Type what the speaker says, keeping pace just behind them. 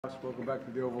Welcome back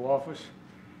to the Oval Office.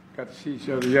 Got to see each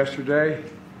other yesterday,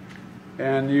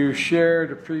 and you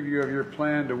shared a preview of your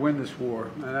plan to win this war,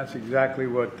 and that's exactly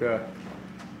what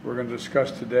we're going to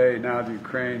discuss today. Now, the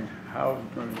Ukraine, how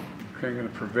is Ukraine going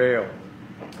to prevail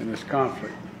in this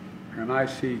conflict? And I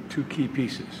see two key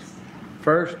pieces.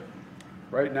 First,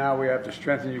 right now we have to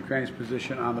strengthen Ukraine's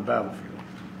position on the battlefield,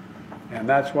 and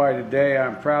that's why today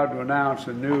I'm proud to announce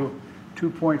a new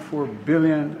 $2.4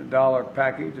 billion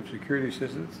package of security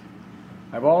assistance.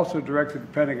 I've also directed the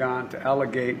Pentagon to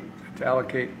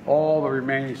allocate all the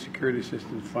remaining security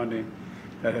assistance funding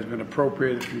that has been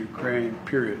appropriated for Ukraine,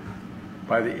 period,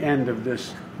 by the end of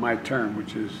my term,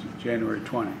 which is January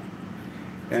 20.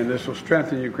 And this will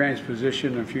strengthen Ukraine's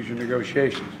position in future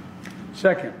negotiations.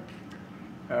 Second,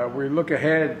 we look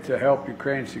ahead to help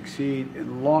Ukraine succeed in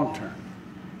the long term.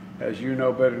 As you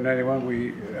know better than anyone,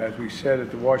 as we said at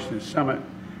the Washington summit,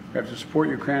 we have to support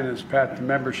Ukraine in its path to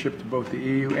membership to both the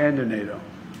EU and to NATO,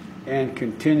 and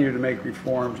continue to make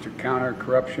reforms to counter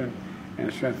corruption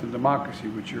and strengthen democracy,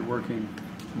 which you're working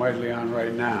mightily on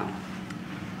right now.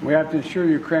 We have to ensure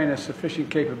Ukraine has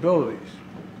sufficient capabilities,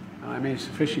 and I mean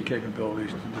sufficient capabilities,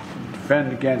 to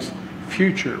defend against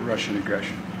future Russian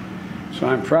aggression. So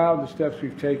I'm proud of the steps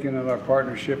we've taken in our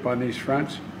partnership on these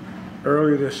fronts.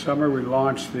 Earlier this summer, we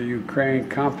launched the Ukraine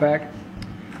Compact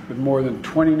with more than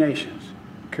 20 nations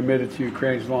committed to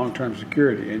Ukraine's long-term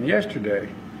security. And yesterday,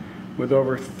 with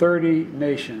over 30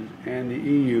 nations and the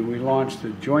EU, we launched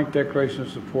the Joint Declaration of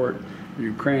Support for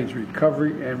Ukraine's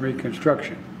recovery and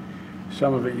reconstruction,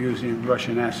 some of it using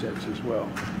Russian assets as well.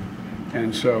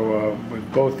 And so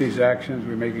with both these actions,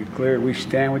 we make it clear we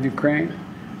stand with Ukraine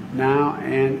now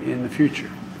and in the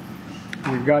future.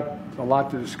 We've got a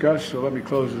lot to discuss, so let me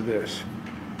close with this.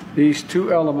 These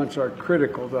two elements are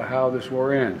critical to how this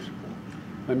war ends.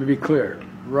 Let me be clear.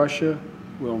 Russia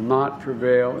will not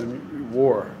prevail in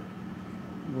war.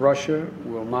 Russia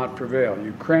will not prevail.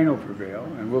 Ukraine will prevail,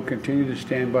 and we'll continue to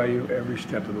stand by you every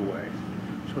step of the way.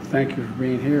 So thank you for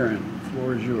being here, and the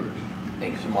floor is yours.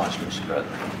 Thank you so much, Mr. President.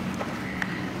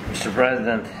 Mr.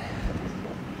 President,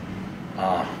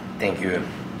 thank you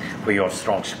for your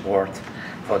strong support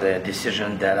for the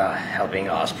decision that are helping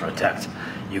us protect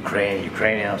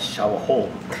Ukrainians as a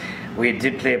whole. We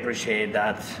deeply appreciate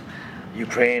that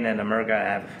Ukraine and America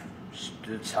have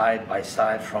stood side by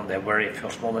side from the very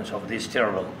first moments of this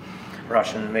terrible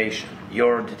Russian invasion.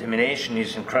 Your determination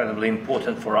is incredibly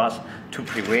important for us to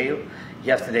prevail.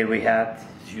 Yesterday we had,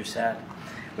 as you said,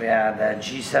 we had a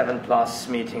G7 plus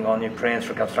meeting on Ukraine's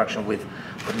reconstruction with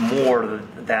more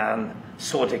than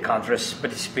 30 countries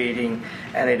participating,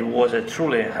 and it was a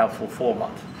truly helpful format.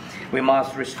 We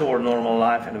must restore normal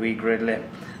life, and we greatly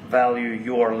value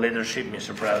your leadership,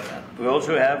 Mr. President. We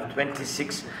also have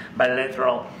 26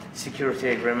 bilateral security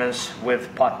agreements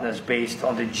with partners based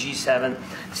on the G7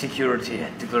 security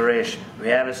declaration. We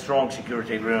have a strong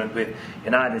security agreement with the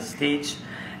United States,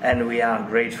 and we are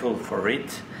grateful for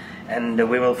it, and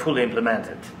we will fully implement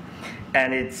it.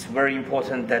 And it's very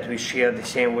important that we share the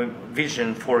same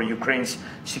vision for Ukraine's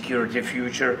security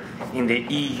future in the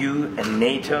EU and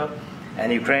NATO.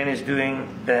 And Ukraine is doing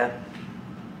the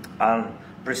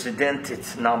unprecedented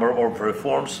number of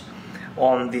reforms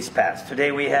on this path.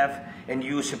 Today we have a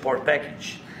new support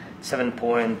package,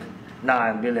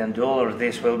 $7.9 billion.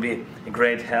 This will be a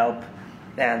great help.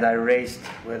 And I raised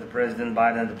with President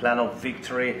Biden the plan of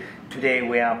victory. Today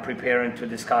we are preparing to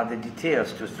discuss the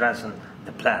details to strengthen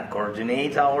the plan,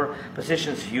 coordinate our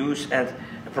positions, views, and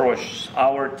approaches.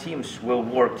 Our teams will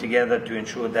work together to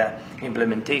ensure the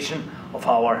implementation of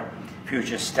our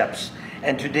future steps.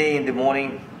 And today in the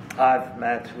morning, I've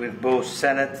met with both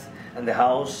Senate and the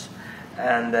House,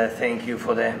 and thank you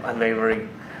for the unwavering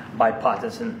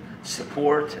bipartisan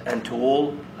support. And to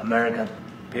all American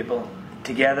people,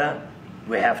 together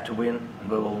we have to win, and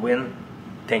we will win.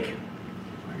 Thank you.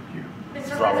 Thank you.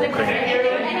 Mr. President,